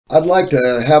I'd like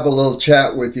to have a little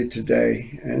chat with you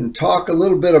today and talk a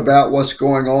little bit about what's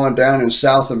going on down in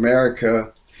South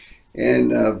America in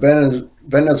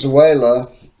Venezuela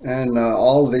and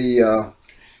all the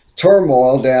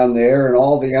turmoil down there and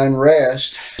all the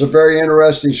unrest. It's a very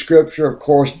interesting scripture. Of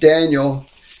course, Daniel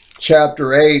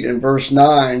chapter 8 and verse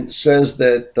 9 says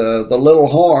that the little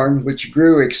horn, which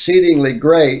grew exceedingly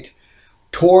great,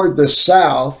 toward the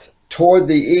south, toward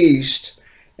the east,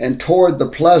 and toward the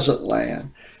pleasant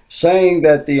land, saying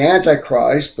that the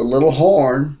Antichrist, the little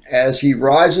horn, as he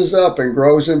rises up and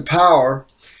grows in power,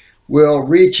 will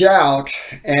reach out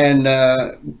and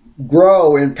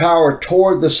grow in power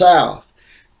toward the south,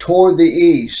 toward the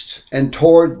east, and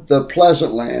toward the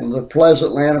pleasant land. The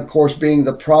pleasant land, of course, being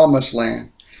the promised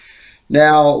land.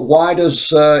 Now, why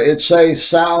does it say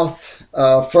south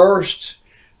first?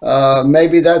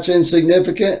 Maybe that's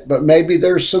insignificant, but maybe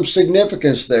there's some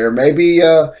significance there. Maybe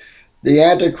the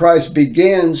Antichrist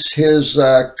begins his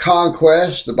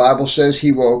conquest. The Bible says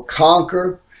he will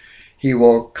conquer. He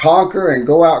will conquer and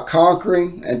go out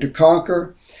conquering and to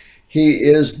conquer. He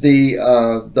is the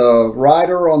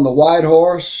rider on the white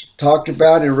horse, talked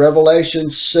about in Revelation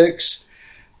 6,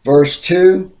 verse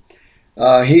 2.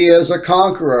 He is a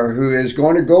conqueror who is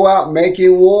going to go out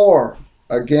making war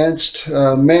against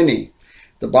many.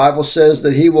 The Bible says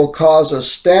that he will cause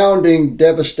astounding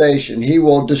devastation. He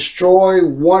will destroy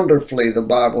wonderfully, the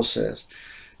Bible says.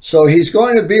 So he's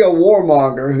going to be a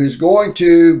warmonger who's going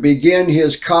to begin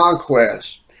his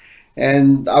conquest.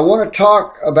 And I want to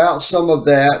talk about some of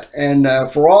that. And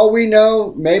for all we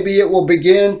know, maybe it will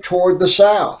begin toward the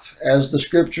south, as the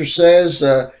scripture says,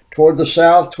 toward the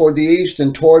south, toward the east,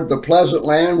 and toward the pleasant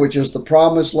land, which is the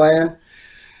promised land.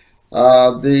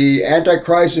 The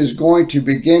Antichrist is going to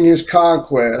begin his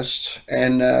conquest,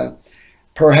 and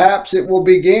perhaps it will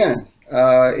begin.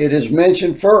 It is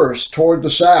mentioned first toward the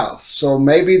south, so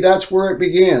maybe that's where it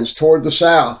begins, toward the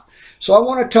south. So I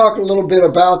want to talk a little bit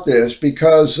about this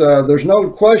because there's no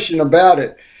question about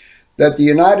it that the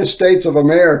United States of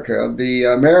America, the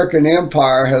American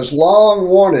empire, has long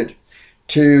wanted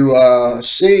to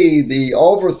see the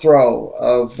overthrow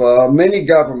of many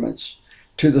governments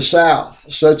to the south,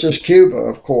 such as Cuba,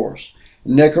 of course,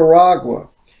 Nicaragua,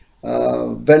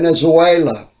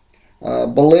 Venezuela,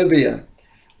 Bolivia.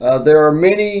 There are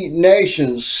many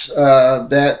nations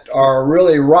that are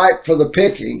really ripe for the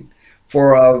picking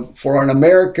for an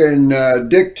American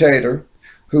dictator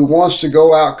who wants to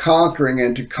go out conquering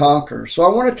and to conquer. So I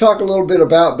want to talk a little bit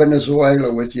about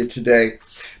Venezuela with you today.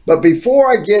 But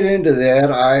before I get into that,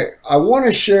 I want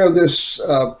to share this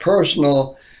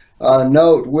personal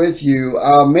note with you.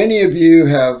 Many of you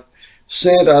have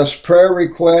sent us prayer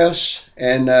requests,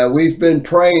 and we've been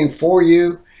praying for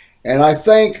you. And I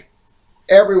thank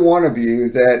every one of you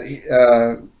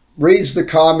that reads the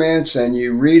comments and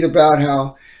you read about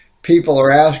how people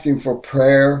are asking for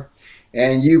prayer,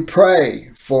 and you pray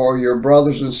for your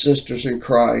brothers and sisters in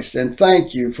Christ. And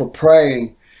thank you for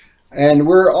praying. And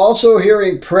we're also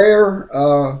hearing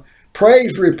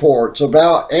praise reports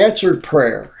about answered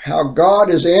prayer, how God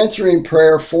is answering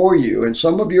prayer for you. And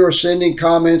some of you are sending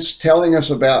comments telling us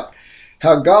about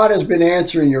how God has been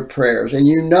answering your prayers. And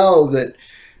you know that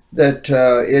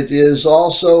it is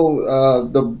also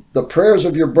the prayers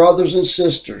of your brothers and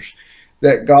sisters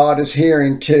that God is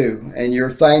hearing too. And you're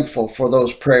thankful for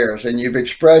those prayers. And you've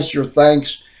expressed your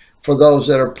thanks for those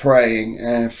that are praying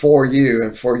and for you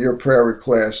and for your prayer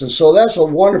requests. And so that's a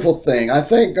wonderful thing. I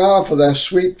thank God for that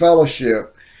sweet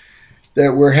fellowship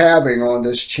that we're having on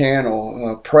this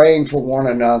channel, praying for one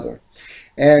another.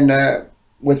 And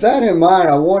with that in mind,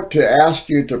 I want to ask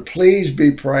you to please be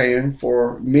praying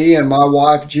for me and my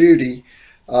wife, Judy.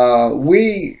 Of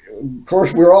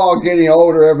course, we're all getting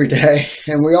older every day.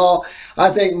 And I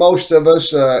think most of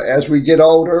us, as we get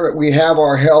older, we have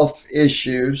our health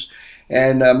issues.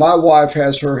 And my wife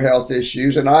has her health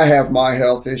issues, and I have my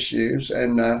health issues.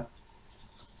 And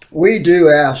we do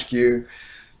ask you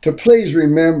to please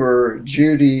remember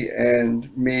Judy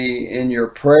and me in your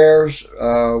prayers.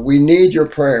 We need your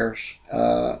prayers.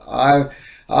 I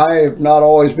have not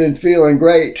always been feeling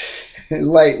great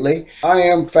lately. I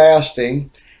am fasting,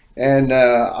 and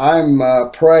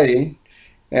I'm praying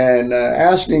and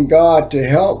asking God to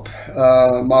help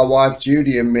my wife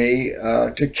Judy and me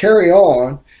to carry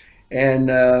on. And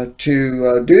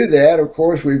to do that, of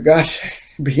course, we've got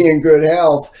to be in good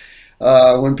health.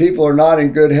 When people are not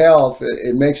in good health,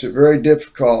 it makes it very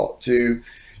difficult to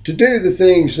do the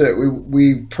things that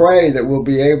we pray that we'll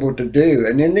be able to do.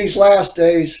 And in these last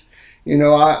days, you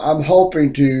know, I'm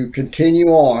hoping to continue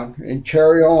on and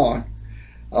carry on.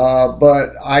 But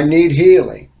I need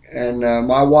healing. And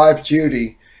my wife,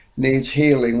 Judy, needs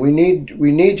healing. We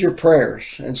need your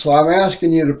prayers. And so I'm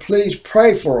asking you to please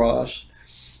pray for us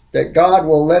that God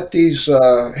will let these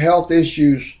health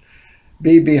issues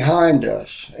be behind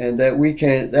us, and that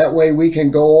way we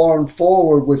can go on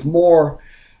forward with more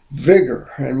vigor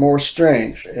and more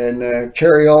strength and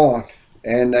carry on.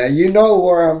 And you know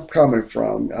where I'm coming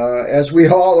from. As we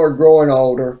all are growing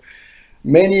older,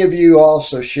 many of you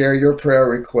also share your prayer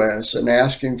requests and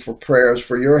asking for prayers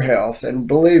for your health. And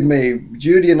believe me,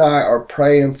 Judy and I are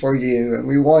praying for you, and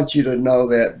we want you to know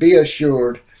that. Be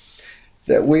assured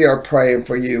that we are praying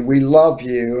for you. We love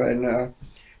you, and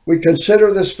we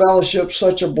consider this fellowship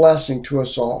such a blessing to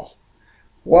us all.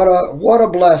 What a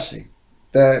blessing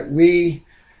that we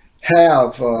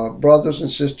have brothers and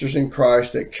sisters in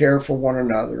Christ that care for one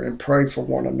another and pray for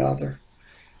one another.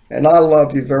 And I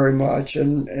love you very much,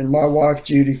 and my wife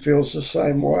Judy feels the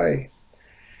same way.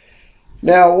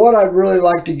 Now, what I'd really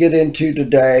like to get into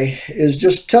today is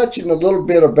just touching a little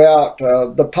bit about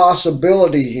the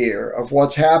possibility here of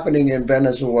what's happening in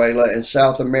Venezuela and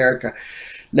South America.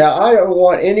 Now, I don't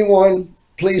want anyone,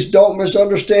 please don't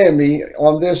misunderstand me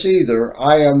on this either.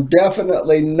 I am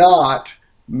definitely not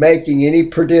making any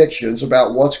predictions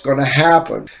about what's going to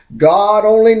happen. God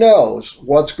only knows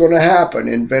what's going to happen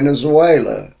in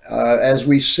Venezuela. As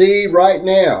we see right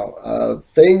now,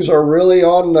 things are really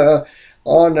at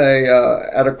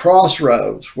a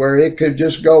crossroads where it could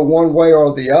just go one way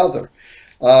or the other.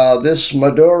 This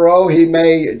Maduro, he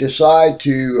may decide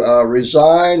to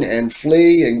resign and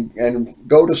flee and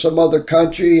go to some other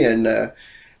country and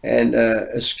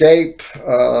escape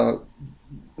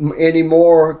any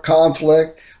more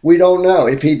conflict. We don't know.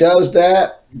 If he does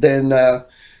that, then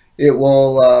it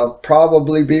will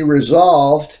probably be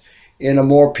resolved in a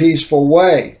more peaceful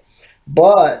way.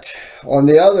 But on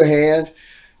the other hand,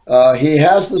 he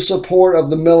has the support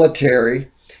of the military,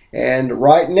 and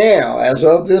right now, as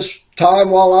of this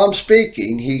time while I'm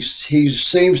speaking, he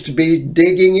seems to be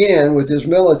digging in with his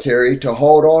military to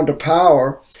hold on to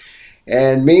power.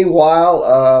 And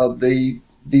meanwhile,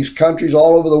 these countries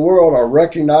all over the world are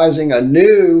recognizing a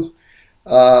new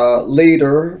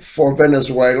leader for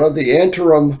Venezuela, the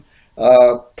interim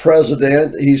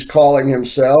president, he's calling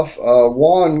himself,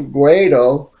 Juan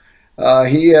Guaido.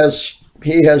 He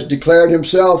has declared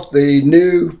himself the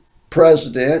new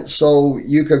president, so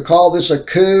you could call this a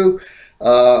coup.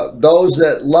 Those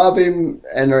that love him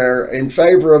and are in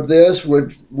favor of this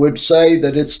would say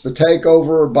that it's the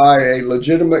takeover by a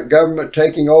legitimate government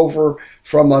taking over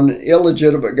from an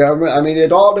illegitimate government. I mean,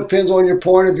 it all depends on your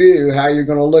point of view, how you're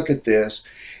going to look at this.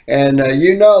 And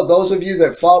you know, those of you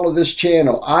that follow this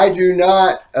channel, I do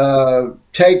not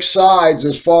take sides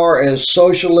as far as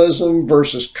socialism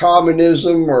versus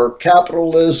communism or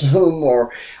capitalism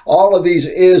or all of these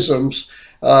isms.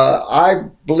 I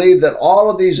believe that all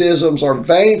of these isms are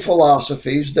vain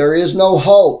philosophies. There is no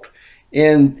hope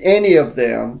in any of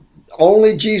them.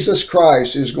 Only Jesus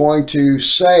Christ is going to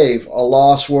save a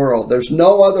lost world. There's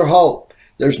no other hope.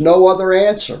 There's no other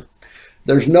answer.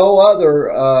 There's no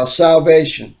other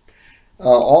salvation.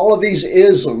 All of these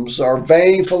isms are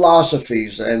vain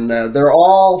philosophies, and they're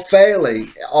all failing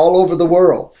all over the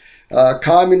world.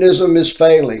 Communism is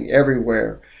failing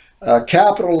everywhere.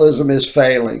 Capitalism is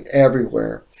failing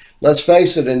everywhere. Let's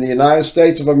face it, in the United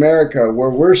States of America,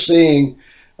 where we're seeing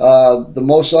the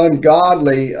most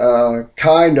ungodly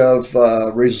kind of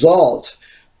result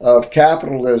of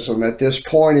capitalism at this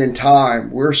point in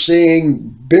time, we're seeing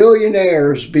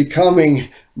billionaires becoming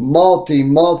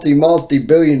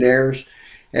multi-billionaires,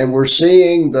 and we're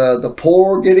seeing the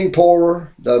poor getting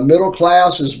poorer, the middle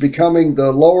class is becoming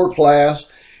the lower class,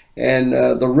 and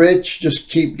the rich just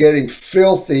keep getting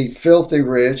filthy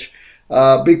rich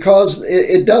because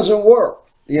it doesn't work.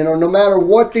 You know, no matter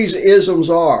what these isms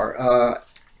are,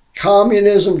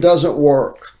 communism doesn't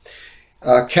work.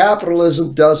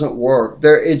 Capitalism doesn't work.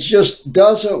 It just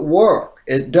doesn't work.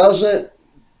 It doesn't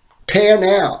pan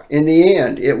out in the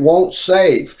end. It won't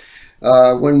save.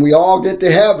 When we all get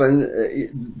to heaven,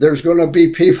 there's going to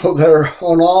be people that are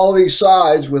on all these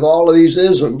sides with all of these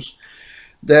isms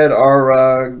that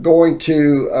are going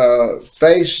to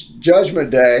face Judgment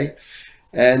Day.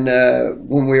 And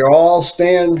when we all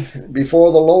stand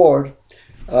before the Lord,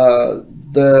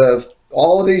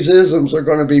 all of these isms are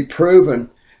going to be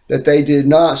proven that they did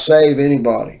not save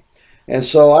anybody. And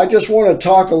so I just want to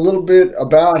talk a little bit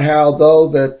about how, though,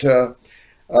 that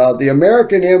the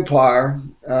American empire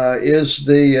is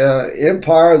the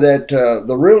empire that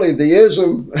the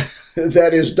ism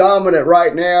that is dominant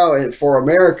right now for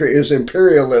America is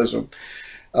imperialism.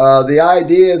 The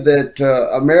idea that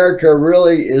America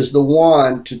really is the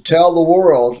one to tell the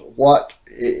world what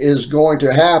is going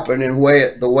to happen and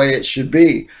the way it should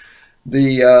be.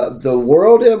 The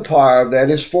world empire that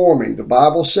is forming. The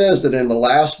Bible says that in the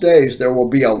last days there will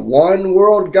be a one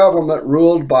world government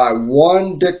ruled by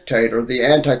one dictator, the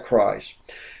Antichrist.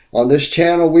 On this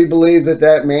channel, we believe that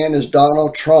that man is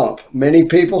Donald Trump. Many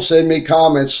people send me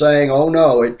comments saying, oh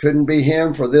no, it couldn't be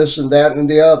him for this and that and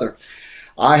the other.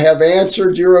 I have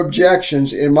answered your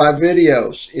objections in my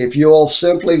videos. If you'll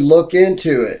simply look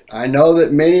into it. I know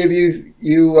that many of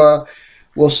you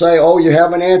will say, oh, you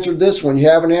haven't answered this one, you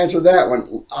haven't answered that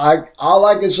one. All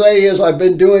I can say is I've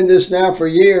been doing this now for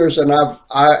years, and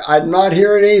I'm not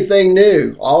hearing anything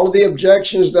new. All of the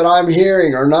objections that I'm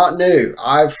hearing are not new.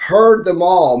 I've heard them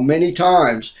all many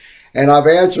times, and I've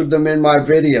answered them in my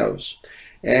videos.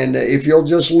 And if you'll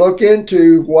just look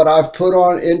into what I've put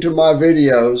on into my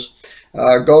videos,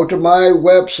 go to my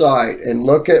website and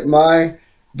look at my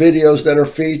videos that are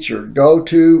featured. Go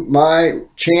to my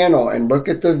channel and look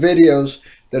at the videos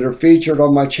that are featured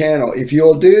on my channel. If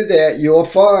you'll do that, you'll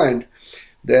find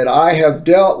that I have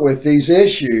dealt with these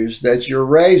issues that you're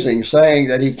raising, saying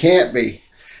that he can't be.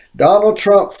 Donald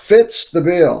Trump fits the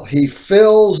bill. He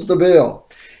fills the bill.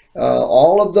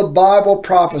 All of the Bible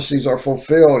prophecies are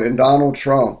fulfilled in Donald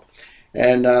Trump.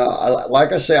 And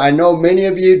like I say, I know many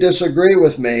of you disagree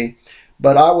with me,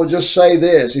 but I will just say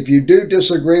this: if you do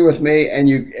disagree with me and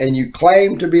you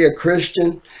claim to be a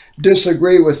Christian,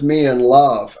 disagree with me in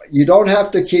love. You don't have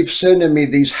to keep sending me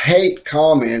these hate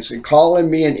comments and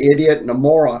calling me an idiot and a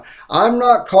moron. I'm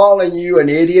not calling you an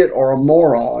idiot or a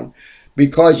moron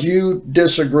because you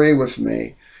disagree with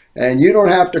me. And you don't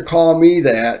have to call me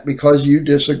that because you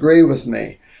disagree with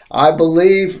me. I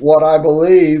believe what I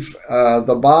believe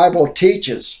the Bible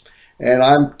teaches. And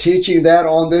I'm teaching that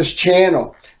on this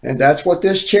channel. And that's what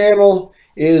this channel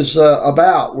is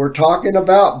about. We're talking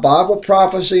about Bible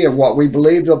prophecy and what we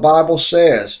believe the Bible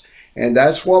says. And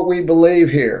that's what we believe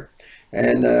here.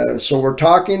 And so we're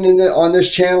talking on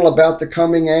this channel about the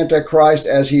coming Antichrist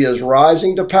as he is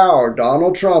rising to power.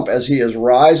 Donald Trump as he is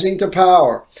rising to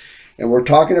power. And we're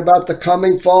talking about the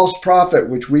coming false prophet,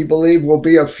 which we believe will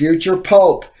be a future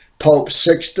pope. Pope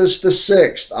Sixtus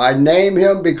VI. I name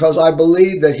him because I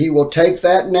believe that he will take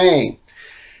that name.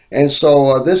 And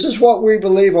so this is what we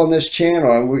believe on this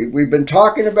channel. And we've been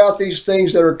talking about these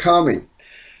things that are coming.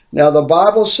 Now the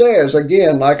Bible says,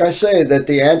 again, like I say, that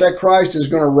the Antichrist is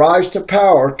going to rise to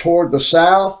power toward the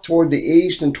south, toward the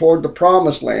east, and toward the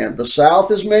promised land. The south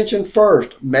is mentioned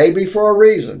first, maybe for a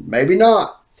reason, maybe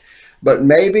not. But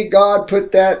maybe God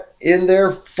put that in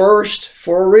there first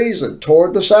for a reason,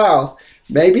 toward the south.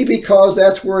 Maybe because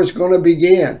that's where it's going to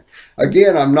begin.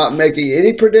 Again, I'm not making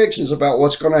any predictions about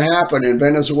what's going to happen in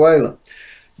Venezuela.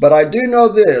 But I do know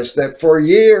this, that for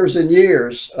years and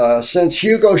years, since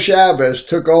Hugo Chavez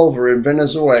took over in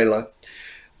Venezuela,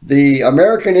 the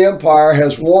American empire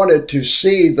has wanted to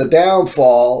see the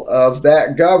downfall of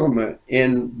that government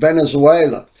in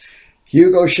Venezuela.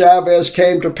 Hugo Chavez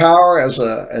came to power as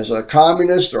a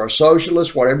communist or a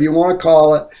socialist, whatever you want to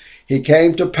call it. He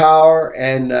came to power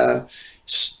and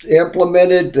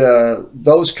implemented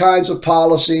those kinds of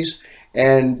policies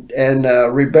and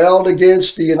rebelled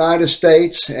against the United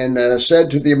States and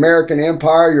said to the American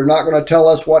empire, you're not going to tell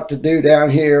us what to do down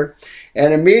here.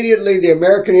 And immediately the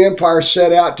American empire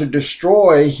set out to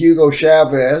destroy Hugo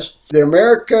Chavez. The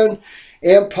American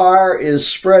empire is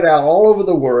spread out all over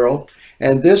the world.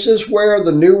 And this is where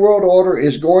the New World Order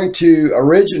is going to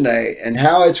originate and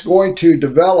how it's going to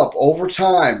develop over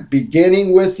time,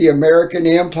 beginning with the American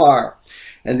empire.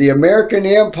 And the American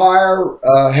empire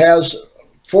has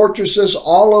fortresses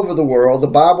all over the world. The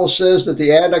Bible says that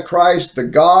the Antichrist, the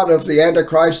God of the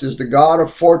Antichrist, is the God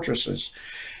of fortresses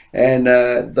and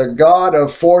the God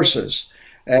of forces.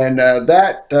 And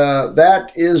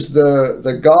that is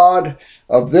the God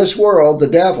of this world, the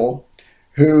devil,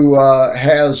 who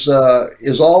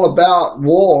is all about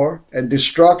war and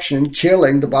destruction,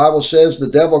 killing. The Bible says the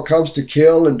devil comes to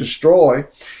kill and destroy,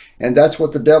 and that's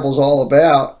what the devil's all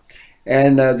about.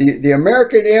 And the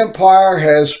American empire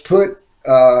has put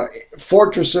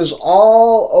fortresses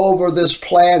all over this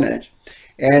planet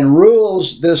and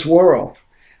rules this world.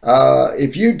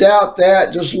 If you doubt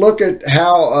that, just look at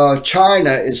how China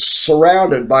is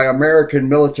surrounded by American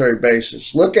military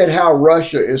bases. Look at how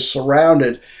Russia is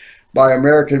surrounded by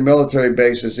American military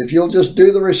bases. If you'll just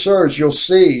do the research, you'll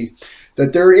see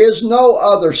that there is no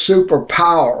other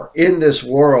superpower in this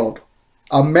world.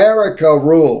 America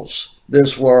rules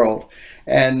this world.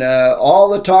 And all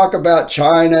the talk about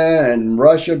China and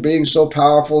Russia being so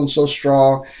powerful and so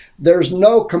strong, there's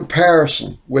no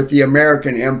comparison with the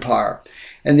American empire.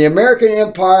 And the American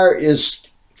empire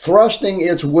is thrusting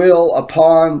its will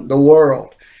upon the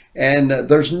world. And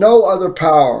there's no other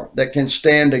power that can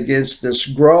stand against this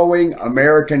growing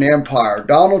American empire.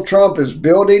 Donald Trump is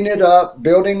building it up,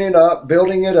 building it up,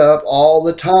 building it up all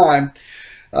the time.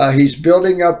 He's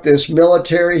building up this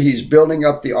military. He's building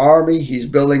up the Army. He's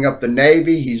building up the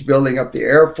Navy. He's building up the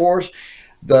Air Force.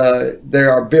 They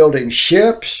are building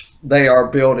ships. They are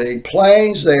building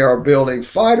planes. They are building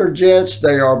fighter jets.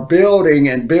 They are building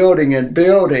and building and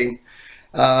building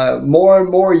more and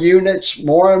more units,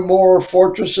 more and more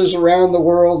fortresses around the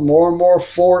world, more and more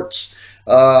forts.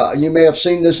 You may have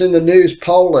seen this in the news.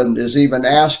 Poland is even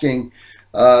asking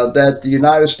that the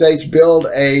United States build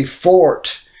a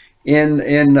fort in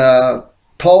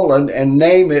Poland and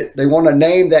name it. They want to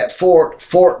name that fort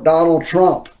Fort Donald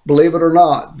Trump. Believe it or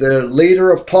not, the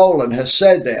leader of Poland has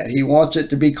said that. He wants it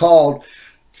to be called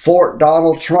Fort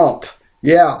Donald Trump.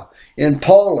 Yeah, in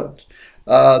Poland.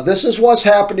 This is what's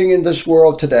happening in this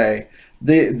world today.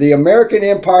 The American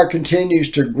empire continues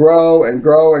to grow and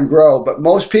grow and grow, but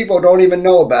most people don't even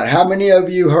know about it. How many of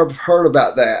you have heard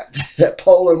about that? That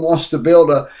Poland wants to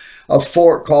build a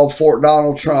fort called Fort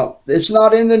Donald Trump. It's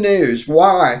not in the news.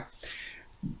 Why?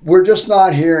 We're just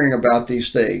not hearing about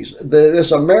these things.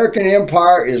 This American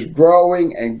empire is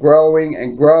growing and growing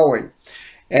and growing.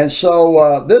 And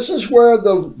so this is where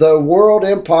the world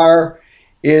empire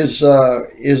is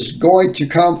going to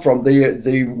come from.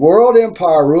 The world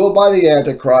empire ruled by the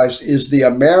Antichrist is the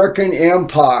American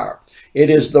empire. It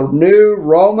is the new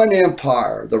Roman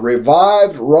Empire, the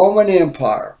revived Roman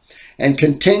Empire, and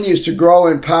continues to grow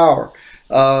in power.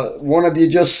 One of you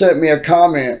just sent me a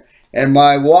comment, and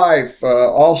my wife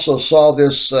also saw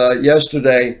this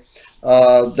yesterday,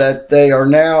 that they are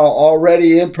now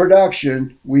already in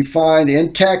production. We find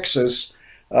in Texas,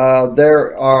 they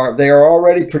are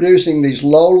already producing these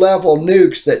low-level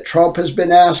nukes that Trump has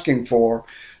been asking for.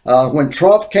 When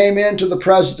Trump came into the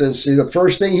presidency, the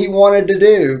first thing he wanted to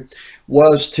do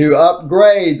was to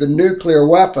upgrade the nuclear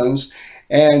weapons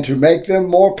and to make them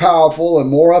more powerful and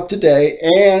more up-to-date,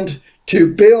 and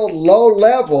to build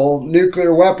low-level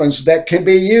nuclear weapons that can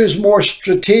be used more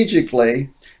strategically,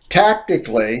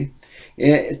 tactically,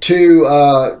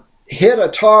 to hit a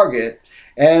target,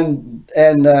 and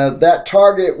that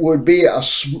target would be a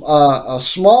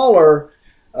smaller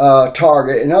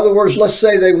target. In other words, let's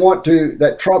say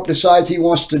that Trump decides he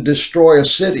wants to destroy a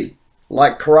city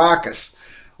like Caracas,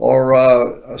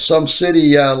 or some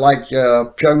city like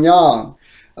Pyongyang.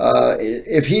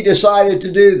 If he decided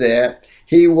to do that,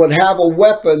 he would have a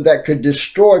weapon that could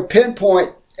pinpoint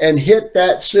and hit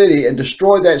that city and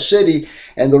destroy that city,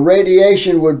 and the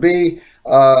radiation would be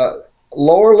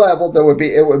lower level.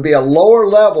 It would be a lower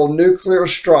level nuclear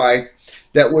strike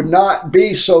that would not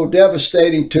be so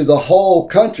devastating to the whole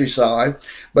countryside,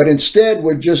 but instead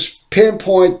would just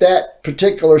pinpoint that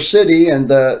particular city, and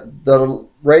the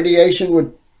radiation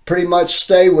would pretty much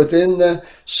stay within the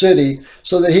city,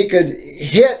 so that he could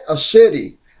hit a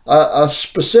city, a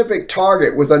specific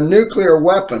target with a nuclear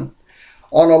weapon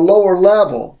on a lower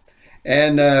level,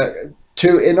 and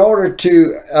in order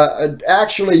to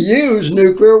actually use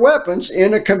nuclear weapons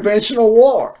in a conventional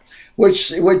war,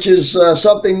 which is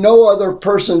something no other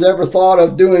person ever thought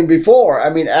of doing before. I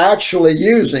mean, actually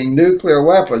using nuclear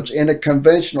weapons in a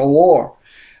conventional war.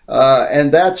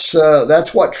 And that's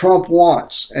what Trump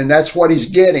wants, and that's what he's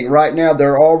getting right now.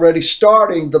 They're already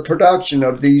starting the production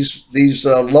of these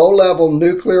low-level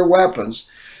nuclear weapons.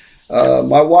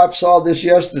 My wife saw this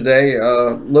yesterday,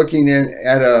 looking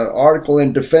at an article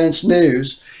in Defense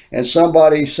News, and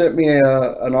somebody sent me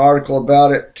an article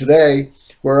about it today,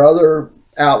 where other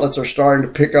outlets are starting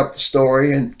to pick up the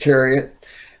story and carry it.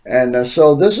 And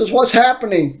so this is what's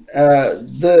happening.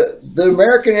 The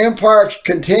American empire is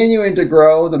continuing to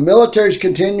grow. The military is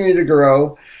continuing to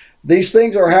grow. These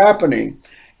things are happening.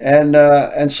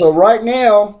 And so right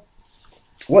now,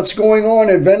 what's going on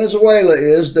in Venezuela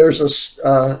is there's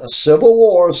a civil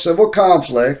war, a civil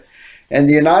conflict, and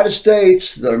the United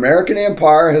States, the American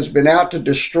empire, has been out to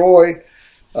destroy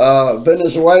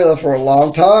Venezuela for a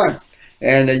long time.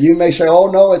 And you may say,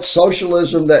 oh no, it's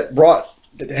socialism that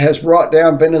has brought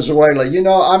down Venezuela. You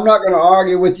know, I'm not going to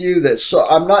argue with you that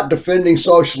I'm not defending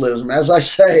socialism. As I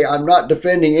say, I'm not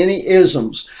defending any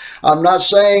isms. I'm not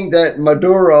saying that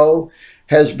Maduro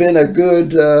has been a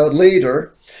good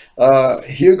leader.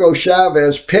 Hugo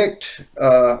Chavez picked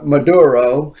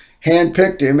Maduro,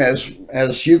 handpicked him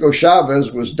as Hugo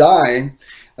Chavez was dying.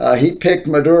 He picked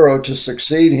Maduro to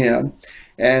succeed him.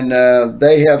 And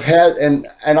they have had, and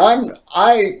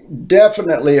I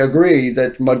definitely agree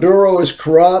that Maduro is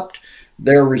corrupt,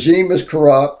 their regime is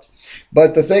corrupt,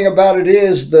 but the thing about it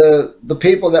is the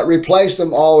people that replaced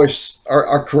them always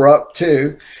are corrupt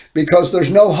too. because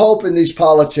there's no hope in these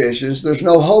politicians. There's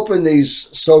no hope in these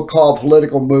so-called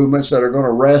political movements that are going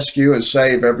to rescue and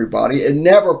save everybody. It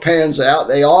never pans out.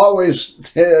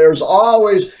 There's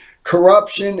always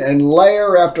corruption and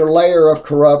layer after layer of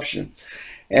corruption.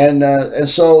 And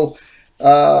so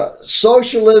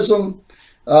socialism,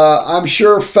 I'm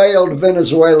sure, failed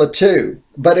Venezuela too.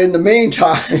 But in the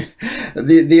meantime,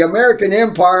 the American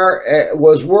empire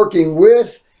was working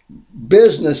with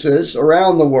businesses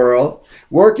around the world,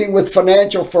 working with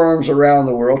financial firms around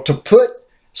the world to put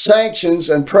sanctions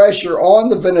and pressure on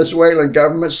the Venezuelan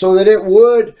government so that it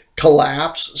would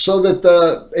collapse, so that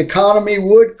the economy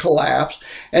would collapse.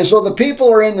 And so the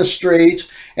people are in the streets,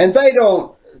 and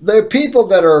the people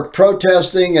that are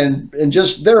protesting and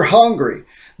just, they're hungry.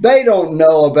 They don't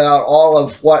know about all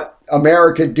of what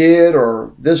America did,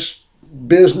 or this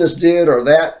business did, or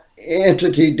that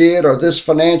entity did, or this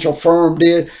financial firm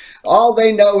did. All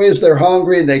they know is they're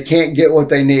hungry and they can't get what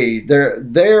they need.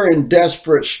 They're in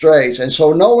desperate straits. And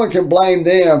so no one can blame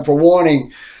them for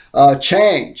wanting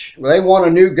change. They want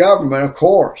a new government, of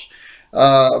course.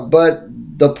 But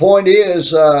the point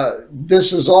is,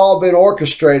 this has all been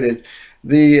orchestrated.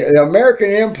 The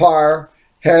American empire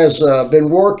has been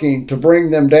working to bring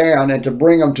them down and to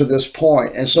bring them to this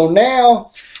point. And so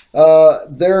now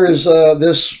there is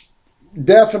this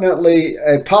definitely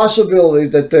a possibility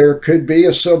that there could be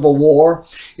a civil war.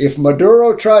 If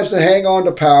Maduro tries to hang on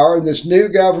to power and this new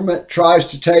government tries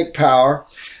to take power,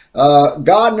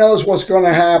 God knows what's going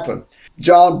to happen.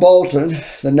 John Bolton,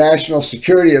 the National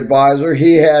Security Advisor,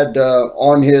 he had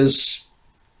on his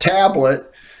tablet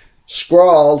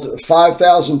scrawled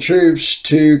 5,000 troops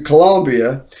to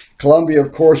Colombia. Colombia,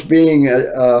 of course, being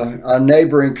a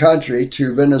neighboring country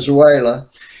to Venezuela.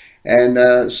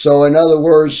 And so, in other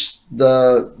words,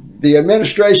 the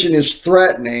administration is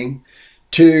threatening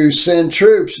to send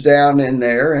troops down in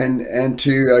there and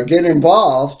to get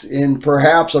involved in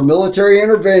perhaps a military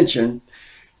intervention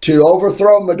to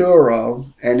overthrow Maduro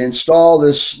and install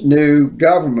this new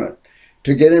government,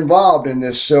 to get involved in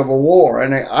this civil war.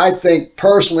 And I think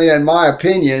personally, in my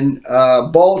opinion,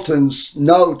 Bolton's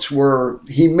notes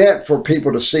he meant for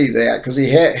people to see that, because he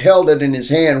held it in his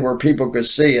hand where people could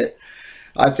see it.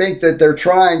 I think that they're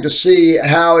trying to see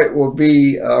how it will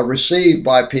be received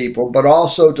by people, but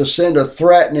also to send a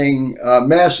threatening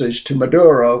message to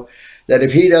Maduro that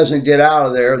if he doesn't get out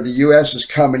of there, the U.S. is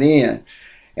coming in.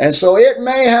 And so it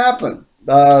may happen.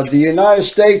 The United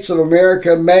States of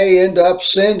America may end up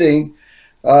sending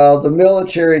the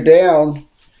military down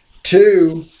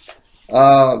to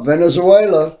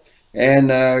Venezuela.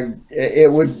 And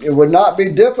it would not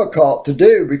be difficult to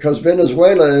do, because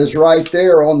Venezuela is right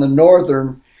there on the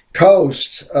northern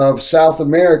coast of South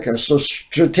America. So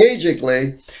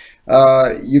strategically,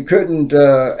 you couldn't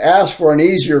ask for an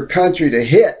easier country to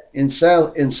hit in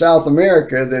South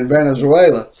America than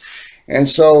Venezuela. And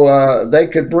so they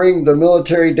could bring the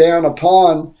military down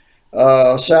upon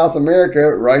South America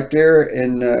right there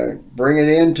and bring it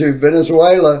into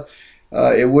Venezuela.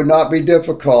 It would not be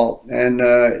difficult, and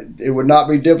it would not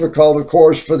be difficult, of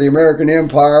course, for the American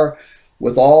empire,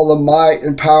 with all the might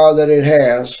and power that it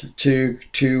has,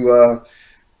 to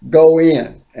go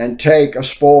in and take a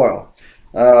spoil,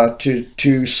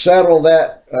 to settle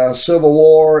that civil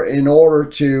war in order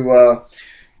to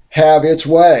have its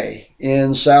way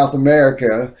in South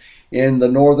America, in the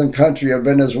northern country of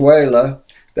Venezuela.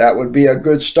 That would be a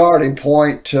good starting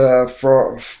point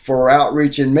for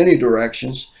outreach in many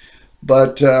directions.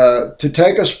 But to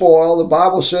take a spoil, the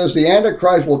Bible says the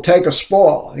Antichrist will take a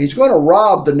spoil. He's going to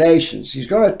rob the nations. He's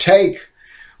going to take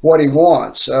what he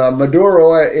wants.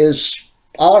 Maduro is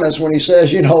honest when he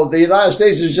says, you know, the United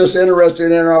States is just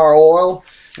interested in our oil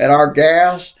and our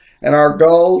gas and our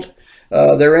gold.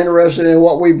 They're interested in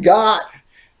what we've got.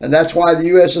 And that's why the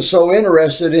U.S. is so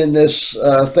interested in this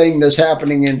thing that's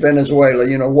happening in Venezuela.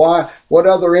 You know, why? What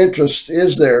other interest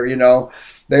is there? You know,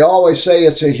 they always say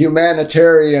it's a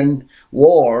humanitarian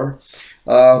war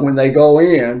when they go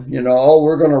in. You know, oh,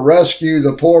 we're going to rescue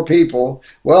the poor people.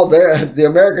 Well, the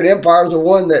American empire is the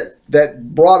one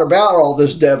that brought about all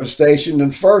this devastation in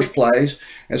the first place.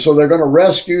 And so they're going to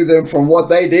rescue them from what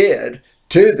they did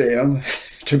to them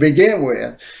to begin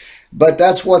with. But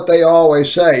that's what they always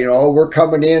say, you know, we're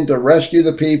coming in to rescue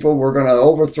the people. We're going to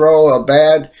overthrow a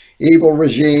bad, evil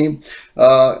regime.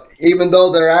 Even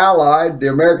though they're allied, the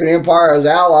American empire is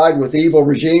allied with evil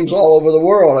regimes all over the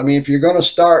world. I mean, if you're going to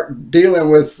start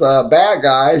dealing with bad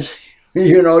guys,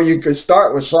 you know, you could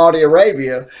start with Saudi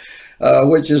Arabia,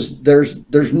 which is,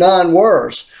 there's none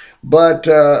worse. But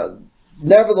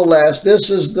nevertheless, this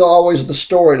is always the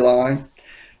storyline.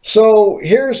 So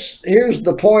here's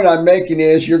the point I'm making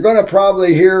is you're going to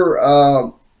probably hear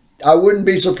I wouldn't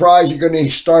be surprised you're going to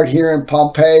start hearing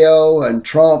Pompeo and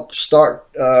Trump start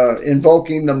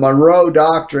invoking the Monroe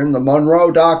Doctrine. The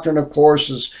Monroe Doctrine, of course,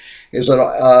 is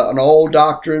an old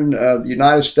doctrine the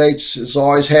United States has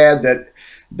always had.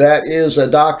 That is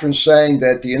a doctrine saying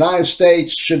that the United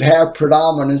States should have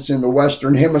predominance in the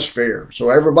Western Hemisphere, so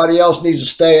everybody else needs to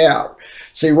stay out.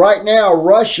 See, right now,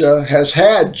 Russia has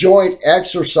had joint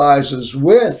exercises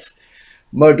with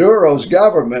Maduro's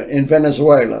government in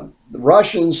Venezuela. The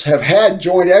Russians have had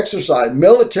joint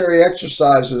military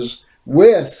exercises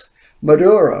with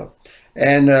Maduro.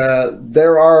 And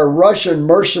there are Russian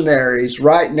mercenaries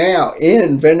right now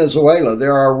in Venezuela.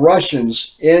 There are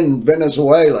Russians in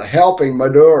Venezuela helping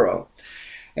Maduro.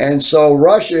 And so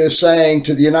Russia is saying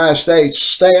to the United States,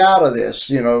 stay out of this,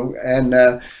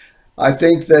 and I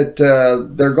think that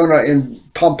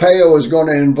Pompeo is going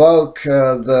to invoke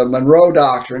the Monroe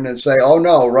Doctrine and say, oh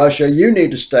no, Russia, you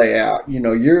need to stay out. You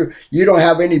don't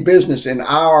have any business in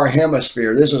our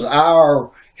hemisphere. This is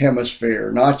our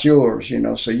hemisphere, not yours,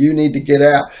 so you need to get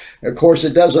out. Of course,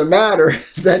 it doesn't matter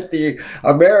that the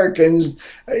American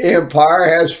empire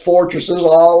has fortresses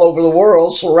all over the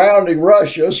world surrounding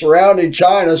Russia, surrounding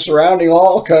China, surrounding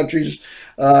all countries.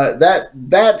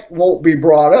 That won't be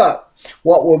brought up.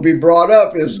 What will be brought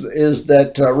up is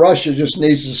that Russia just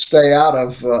needs to stay out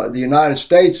of the United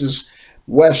States'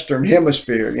 Western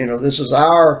Hemisphere. This is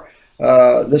our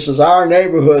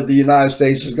neighborhood, the United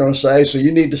States is going to say, so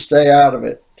you need to stay out of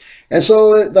it. And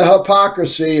so the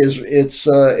hypocrisy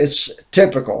it's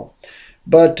typical.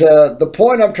 But the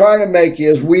point I'm trying to make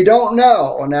is we don't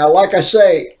know. Now, like I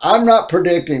say, I'm not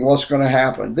predicting what's going to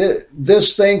happen.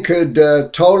 This thing could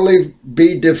totally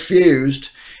be diffused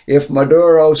if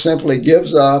Maduro simply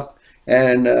gives up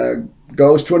and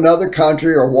goes to another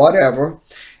country or whatever,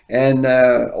 and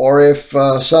or if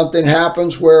something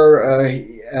happens where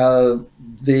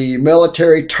the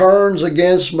military turns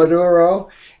against Maduro.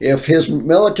 If his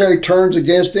military turns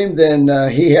against him, then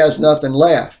he has nothing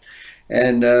left.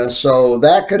 And so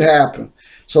that could happen.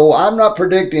 So I'm not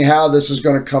predicting how this is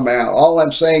going to come out. All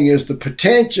I'm saying is the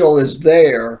potential is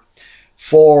there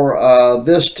for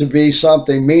this to be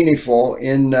something meaningful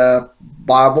in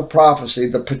Bible prophecy.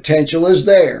 The potential is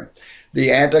there.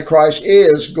 The Antichrist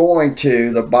is going to,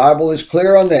 the Bible is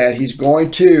clear on that, he's going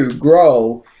to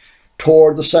grow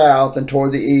toward the south and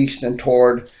toward the east and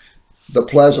toward the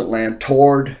pleasant land,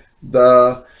 toward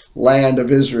the land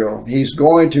of Israel. He's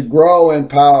going to grow in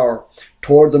power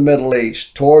toward the Middle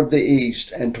East, toward the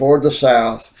east, and toward the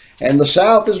south. And the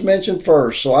south is mentioned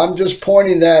first. So I'm just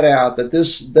pointing that out, that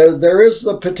there is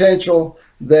the potential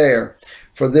there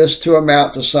for this to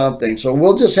amount to something. So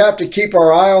we'll just have to keep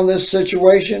our eye on this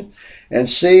situation and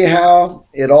see how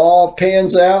it all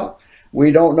pans out.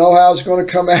 We don't know how it's going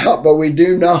to come out, but we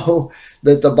do know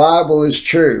that the Bible is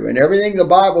true, and everything the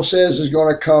Bible says is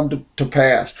going to come to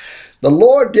pass. The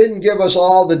Lord didn't give us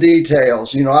all the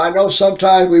details. I know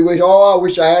sometimes we wish, I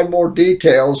wish I had more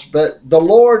details, but the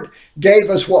Lord gave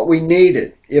us what we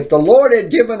needed. If the Lord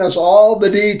had given us all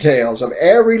the details of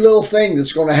every little thing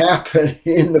that's going to happen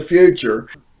in the future,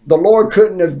 the Lord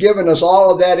couldn't have given us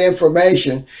all of that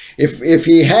information. If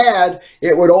he had,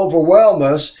 it would overwhelm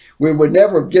us. We would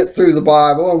never get through the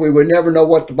Bible, and we would never know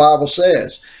what the Bible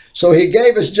says. So he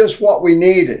gave us just what we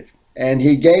needed, and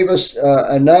he gave us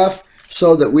enough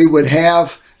so that we would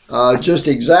have just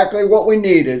exactly what we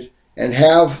needed, and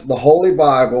have the Holy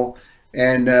Bible,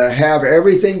 and have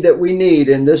everything that we need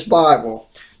in this Bible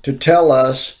to tell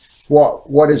us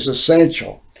what is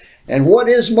essential. And what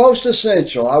is most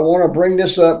essential, I want to bring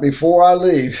this up before I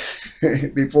leave,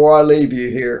 before I leave you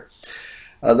here.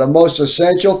 The most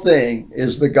essential thing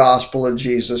is the gospel of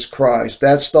Jesus Christ.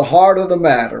 That's the heart of the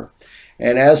matter.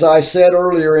 And as I said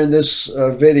earlier in this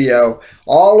video,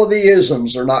 all of the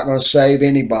isms are not going to save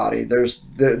anybody.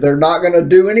 They're not going to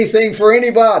do anything for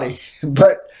anybody.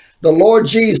 But the Lord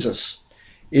Jesus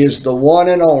is the one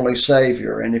and only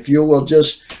Savior. And if you will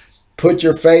just put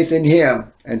your faith in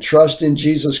him and trust in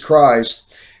Jesus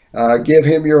Christ, give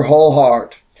him your whole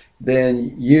heart, then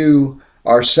you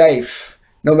are safe.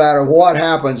 No matter what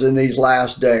happens in these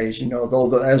last days,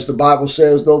 as the Bible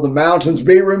says, though the mountains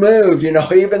be removed,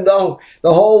 even though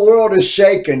the whole world is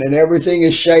shaken and everything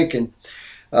is shaken,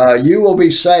 you will be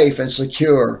safe and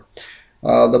secure.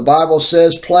 The Bible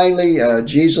says plainly,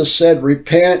 Jesus said,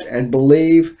 repent and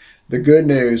believe the good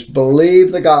news.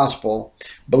 Believe the gospel.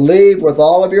 Believe with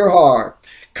all of your heart.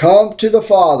 Come to the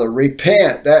Father.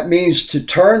 Repent. That means to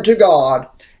turn to God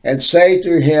and say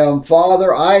to him,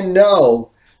 Father, I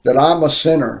know that I'm a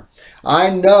sinner. I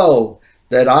know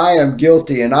that I am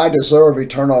guilty and I deserve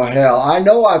eternal hell. I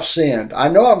know I've sinned. I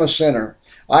know I'm a sinner.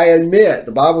 I admit.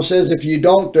 The Bible says if you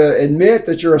don't admit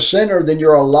that you're a sinner, then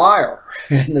you're a liar,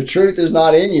 and the truth is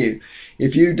not in you.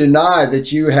 If you deny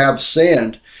that you have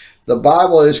sinned, the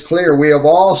Bible is clear. We have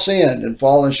all sinned and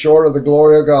fallen short of the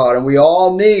glory of God, and we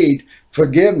all need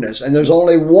forgiveness. And there's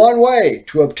only one way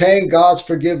to obtain God's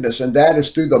forgiveness, and that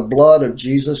is through the blood of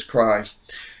Jesus Christ.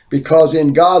 Because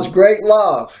in God's great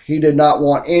love, he did not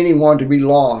want anyone to be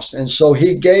lost. And so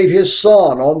he gave his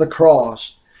Son on the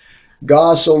cross.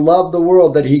 God so loved the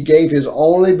world that he gave his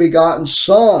only begotten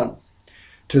Son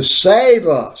to save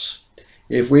us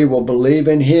if we will believe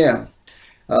in him.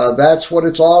 That's what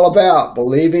it's all about,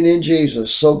 believing in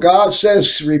Jesus. So God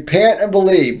says, repent and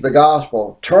believe the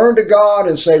gospel. Turn to God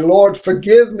and say, Lord,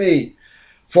 forgive me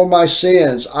for my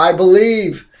sins. I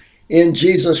believe in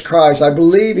Jesus Christ. I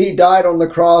believe he died on the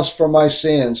cross for my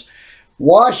sins.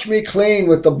 Wash me clean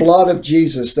with the blood of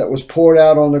Jesus that was poured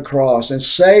out on the cross and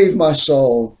save my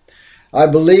soul. I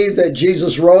believe that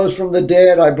Jesus rose from the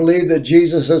dead. I believe that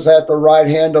Jesus is at the right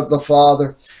hand of the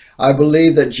Father. I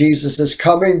believe that Jesus is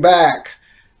coming back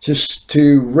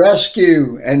to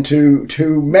rescue and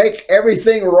to make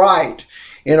everything right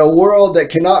in a world that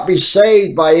cannot be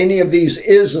saved by any of these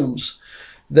isms.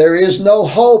 There is no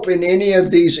hope in any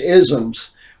of these isms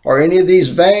or any of these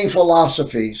vain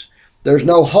philosophies. There's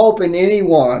no hope in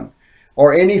anyone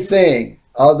or anything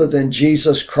other than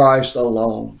Jesus Christ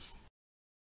alone.